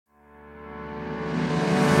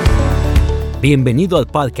Bienvenido al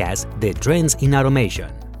podcast de Trends in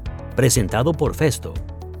Automation, presentado por Festo.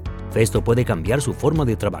 Festo puede cambiar su forma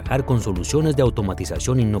de trabajar con soluciones de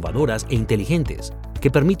automatización innovadoras e inteligentes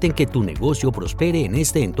que permiten que tu negocio prospere en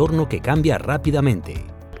este entorno que cambia rápidamente.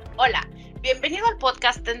 Hola, bienvenido al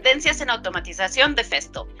podcast Tendencias en Automatización de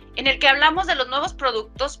Festo, en el que hablamos de los nuevos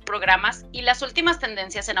productos, programas y las últimas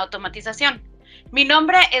tendencias en automatización. Mi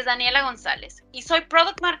nombre es Daniela González y soy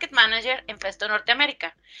Product Market Manager en Festo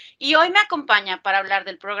Norteamérica. Y hoy me acompaña para hablar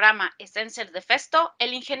del programa Essentials de Festo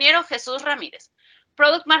el ingeniero Jesús Ramírez,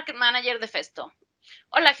 Product Market Manager de Festo.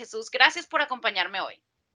 Hola Jesús, gracias por acompañarme hoy.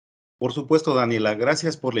 Por supuesto, Daniela,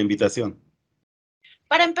 gracias por la invitación.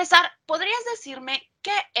 Para empezar, ¿podrías decirme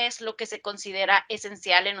qué es lo que se considera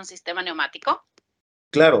esencial en un sistema neumático?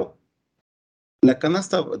 Claro, la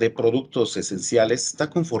canasta de productos esenciales está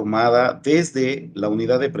conformada desde la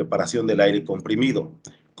unidad de preparación del aire comprimido.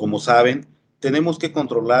 Como saben, tenemos que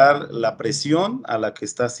controlar la presión a la que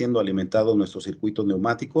está siendo alimentado nuestro circuito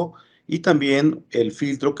neumático y también el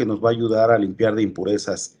filtro que nos va a ayudar a limpiar de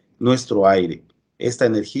impurezas nuestro aire. Esta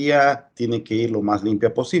energía tiene que ir lo más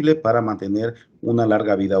limpia posible para mantener una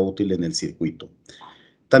larga vida útil en el circuito.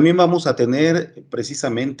 También vamos a tener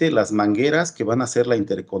precisamente las mangueras que van a hacer la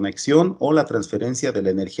interconexión o la transferencia de la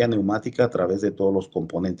energía neumática a través de todos los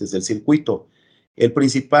componentes del circuito. El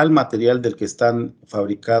principal material del que están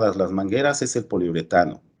fabricadas las mangueras es el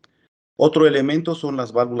poliuretano. Otro elemento son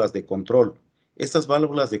las válvulas de control. Estas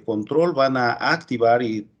válvulas de control van a activar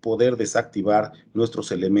y poder desactivar nuestros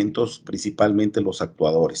elementos, principalmente los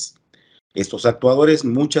actuadores. Estos actuadores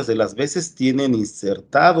muchas de las veces tienen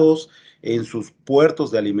insertados en sus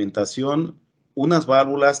puertos de alimentación unas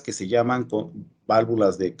válvulas que se llaman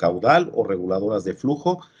válvulas de caudal o reguladoras de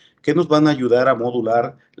flujo que nos van a ayudar a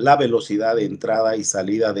modular la velocidad de entrada y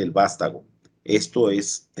salida del vástago. Esto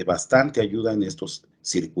es de bastante ayuda en estos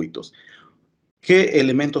circuitos. ¿Qué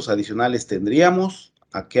elementos adicionales tendríamos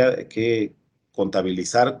que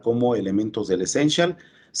contabilizar como elementos del Essential?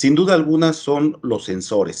 Sin duda alguna son los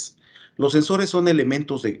sensores. Los sensores son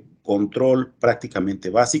elementos de control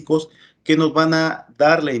prácticamente básicos que nos van a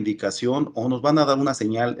dar la indicación o nos van a dar una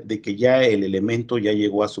señal de que ya el elemento ya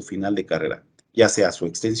llegó a su final de carrera, ya sea a su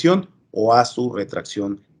extensión o a su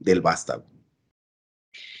retracción del vástago.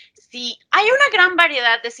 Sí, hay una gran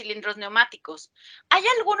variedad de cilindros neumáticos. ¿Hay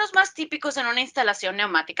algunos más típicos en una instalación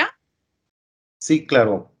neumática? Sí,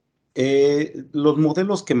 claro. Los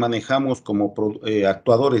modelos que manejamos como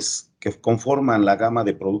actuadores que conforman la gama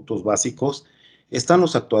de productos básicos están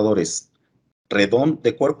los actuadores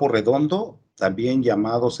de cuerpo redondo, también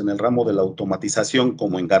llamados en el ramo de la automatización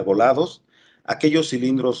como engargolados, aquellos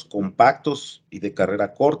cilindros compactos y de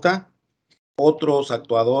carrera corta, otros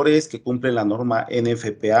actuadores que cumplen la norma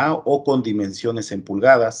NFPA o con dimensiones en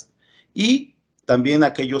pulgadas, y también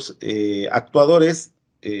aquellos actuadores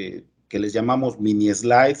que les llamamos mini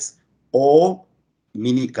slides o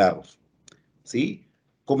mini carros, ¿sí?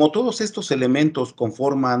 Como todos estos elementos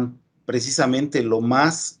conforman precisamente lo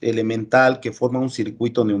más elemental que forma un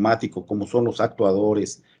circuito neumático, como son los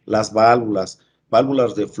actuadores, las válvulas,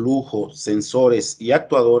 válvulas de flujo, sensores y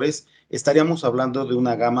actuadores, estaríamos hablando de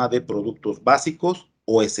una gama de productos básicos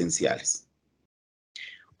o esenciales.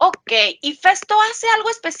 Ok, ¿y Festo hace algo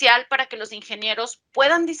especial para que los ingenieros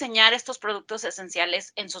puedan diseñar estos productos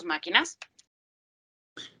esenciales en sus máquinas?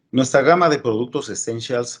 Nuestra gama de productos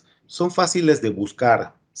essentials son fáciles de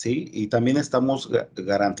buscar, ¿sí? Y también estamos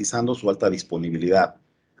garantizando su alta disponibilidad.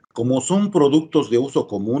 Como son productos de uso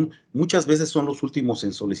común, muchas veces son los últimos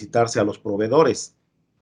en solicitarse a los proveedores.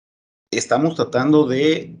 Estamos tratando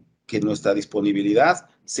de que nuestra disponibilidad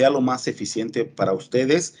sea lo más eficiente para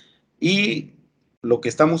ustedes y lo que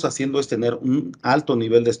estamos haciendo es tener un alto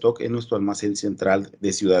nivel de stock en nuestro almacén central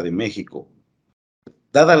de Ciudad de México.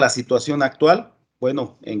 Dada la situación actual,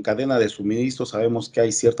 bueno, en cadena de suministro sabemos que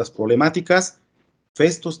hay ciertas problemáticas.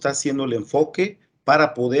 Festo está haciendo el enfoque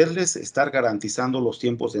para poderles estar garantizando los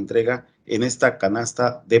tiempos de entrega en esta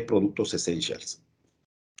canasta de productos essentials.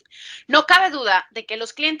 No cabe duda de que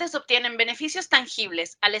los clientes obtienen beneficios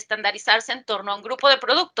tangibles al estandarizarse en torno a un grupo de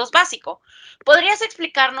productos básico. ¿Podrías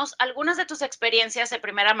explicarnos algunas de tus experiencias de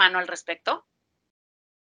primera mano al respecto?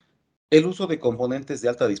 El uso de componentes de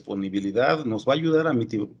alta disponibilidad nos va a ayudar a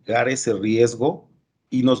mitigar ese riesgo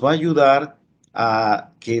y nos va a ayudar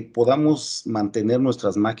a que podamos mantener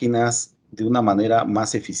nuestras máquinas de una manera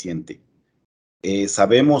más eficiente.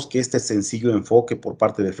 Sabemos que este sencillo enfoque por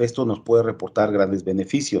parte de Festo nos puede reportar grandes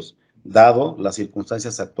beneficios, dado las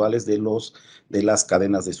circunstancias actuales de las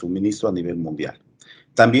cadenas de suministro a nivel mundial.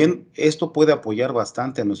 También esto puede apoyar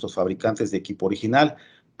bastante a nuestros fabricantes de equipo original,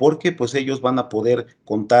 porque pues ellos van a poder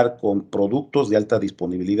contar con productos de alta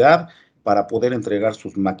disponibilidad para poder entregar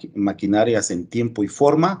sus maquinarias en tiempo y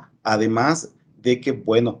forma, además de que,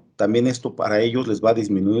 bueno, también esto para ellos les va a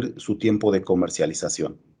disminuir su tiempo de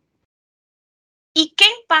comercialización. ¿Y qué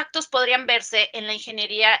impactos podrían verse en la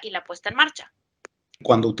ingeniería y la puesta en marcha?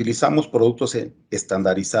 Cuando utilizamos productos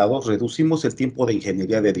estandarizados, reducimos el tiempo de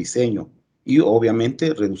ingeniería de diseño y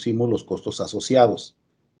obviamente reducimos los costos asociados.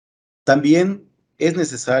 También es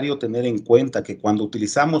necesario tener en cuenta que cuando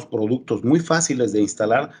utilizamos productos muy fáciles de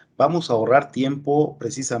instalar, vamos a ahorrar tiempo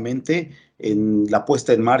precisamente en la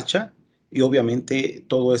puesta en marcha y obviamente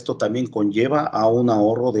todo esto también conlleva a un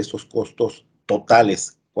ahorro de esos costos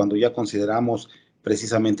totales cuando ya consideramos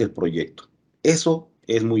precisamente el proyecto. Eso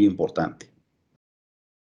es muy importante.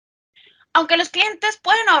 Aunque los clientes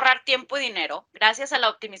pueden ahorrar tiempo y dinero gracias a la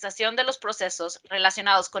optimización de los procesos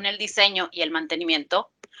relacionados con el diseño y el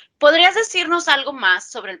mantenimiento, ¿podrías decirnos algo más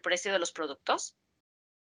sobre el precio de los productos?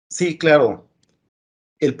 Sí, claro.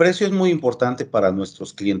 El precio es muy importante para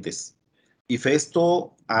nuestros clientes y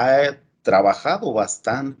Festo ha trabajado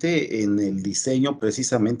bastante en el diseño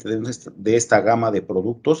precisamente de esta gama de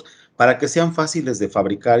productos para que sean fáciles de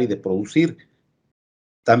fabricar y de producir.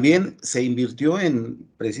 También se invirtió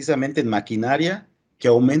precisamente en maquinaria que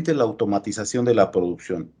aumente la automatización de la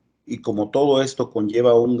producción. Y como todo esto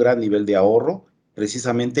conlleva un gran nivel de ahorro,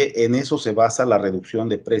 precisamente en eso se basa la reducción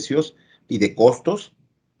de precios y de costos,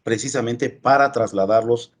 precisamente para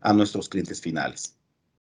trasladarlos a nuestros clientes finales.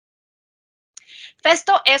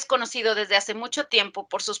 Festo es conocido desde hace mucho tiempo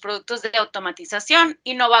por sus productos de automatización,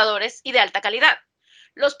 innovadores y de alta calidad.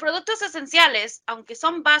 Los productos esenciales, aunque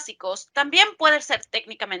son básicos, también pueden ser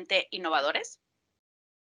técnicamente innovadores.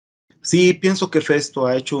 Sí, pienso que Festo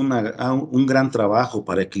ha hecho un gran trabajo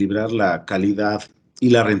para equilibrar la calidad y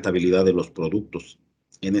la rentabilidad de los productos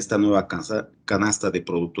en esta nueva canasta de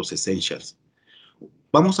productos essentials.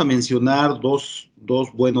 Vamos a mencionar dos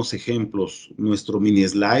buenos ejemplos. Nuestro mini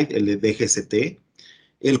slide, el de DGCT,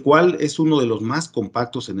 el cual es uno de los más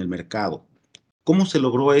compactos en el mercado. ¿Cómo se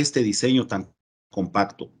logró este diseño tan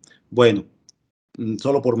compacto? Bueno,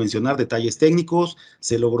 solo por mencionar detalles técnicos,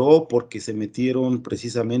 se logró porque se metieron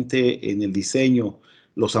precisamente en el diseño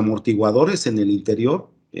los amortiguadores en el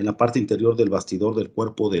interior, en la parte interior del bastidor del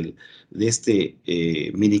cuerpo de este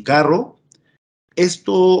mini carro.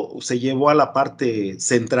 Esto se llevó a la parte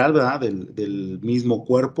central, ¿verdad? Del mismo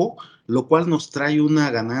cuerpo, lo cual nos trae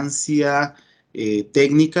una ganancia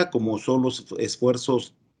técnica, como son los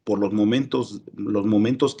esfuerzos por los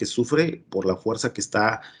momentos que sufre, por la fuerza que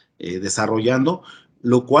está desarrollando,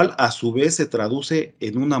 lo cual a su vez se traduce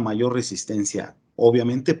en una mayor resistencia.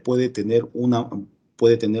 Obviamente puede tener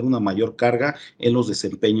una mayor carga en los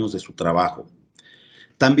desempeños de su trabajo.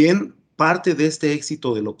 También parte de este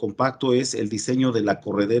éxito de lo compacto es el diseño de la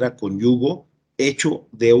corredera con yugo hecho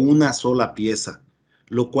de una sola pieza,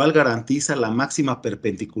 lo cual garantiza la máxima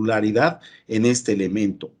perpendicularidad en este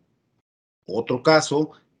elemento. Otro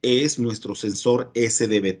caso es nuestro sensor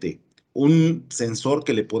SDBT, un sensor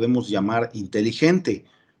que le podemos llamar inteligente.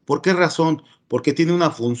 ¿Por qué razón? Porque tiene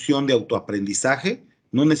una función de autoaprendizaje.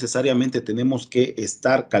 No necesariamente tenemos que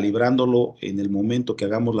estar calibrándolo en el momento que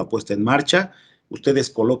hagamos la puesta en marcha. Ustedes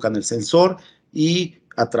colocan el sensor y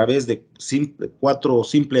a través de cuatro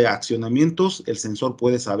simples accionamientos, el sensor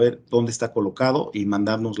puede saber dónde está colocado y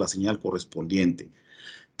mandarnos la señal correspondiente.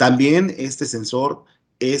 También este sensor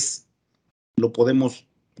lo podemos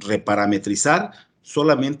reparametrizar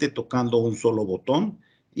solamente tocando un solo botón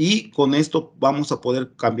y con esto vamos a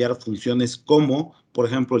poder cambiar funciones como, por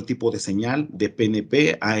ejemplo, el tipo de señal de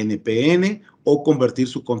PNP a NPN o convertir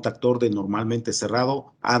su contactor de normalmente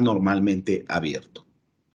cerrado a normalmente abierto.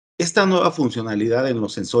 Esta nueva funcionalidad en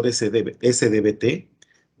los sensores SDBT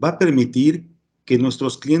va a permitir que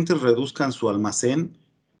nuestros clientes reduzcan su almacén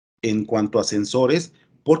en cuanto a sensores,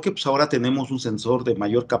 porque pues ahora tenemos un sensor de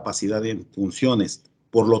mayor capacidad en funciones.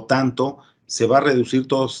 Por lo tanto, se va a reducir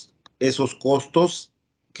todos esos costos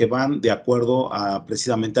que van de acuerdo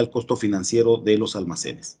precisamente al costo financiero de los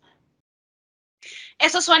almacenes.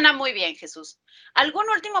 Eso suena muy bien, Jesús. ¿Algún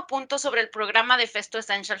último punto sobre el programa de Festo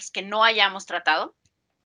Essentials que no hayamos tratado?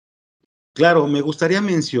 Claro, me gustaría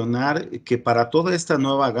mencionar que para toda esta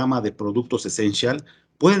nueva gama de productos Essential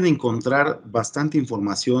pueden encontrar bastante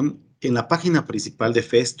información en la página principal de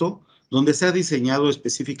Festo, donde se ha diseñado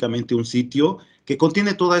específicamente un sitio que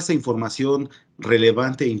contiene toda esa información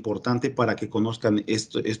relevante e importante para que conozcan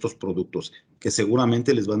estos productos, que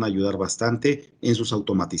seguramente les van a ayudar bastante en sus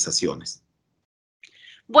automatizaciones.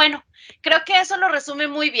 Bueno, creo que eso lo resume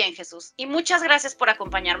muy bien, Jesús, y muchas gracias por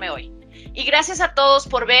acompañarme hoy. Y gracias a todos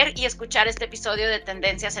por ver y escuchar este episodio de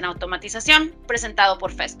Tendencias en Automatización, presentado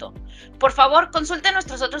por Festo. Por favor, consulte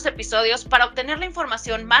nuestros otros episodios para obtener la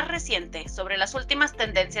información más reciente sobre las últimas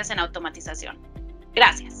tendencias en automatización.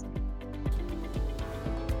 Gracias.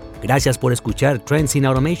 Gracias por escuchar Trends in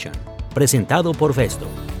Automation, presentado por Festo.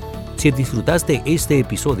 Si disfrutaste este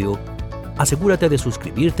episodio, asegúrate de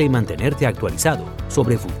suscribirte y mantenerte actualizado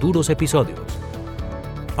sobre futuros episodios.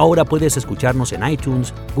 Ahora puedes escucharnos en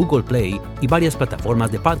iTunes, Google Play y varias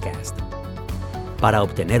plataformas de podcast. Para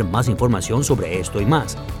obtener más información sobre esto y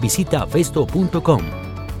más, visita festo.com.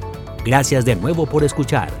 Gracias de nuevo por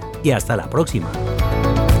escuchar y hasta la próxima.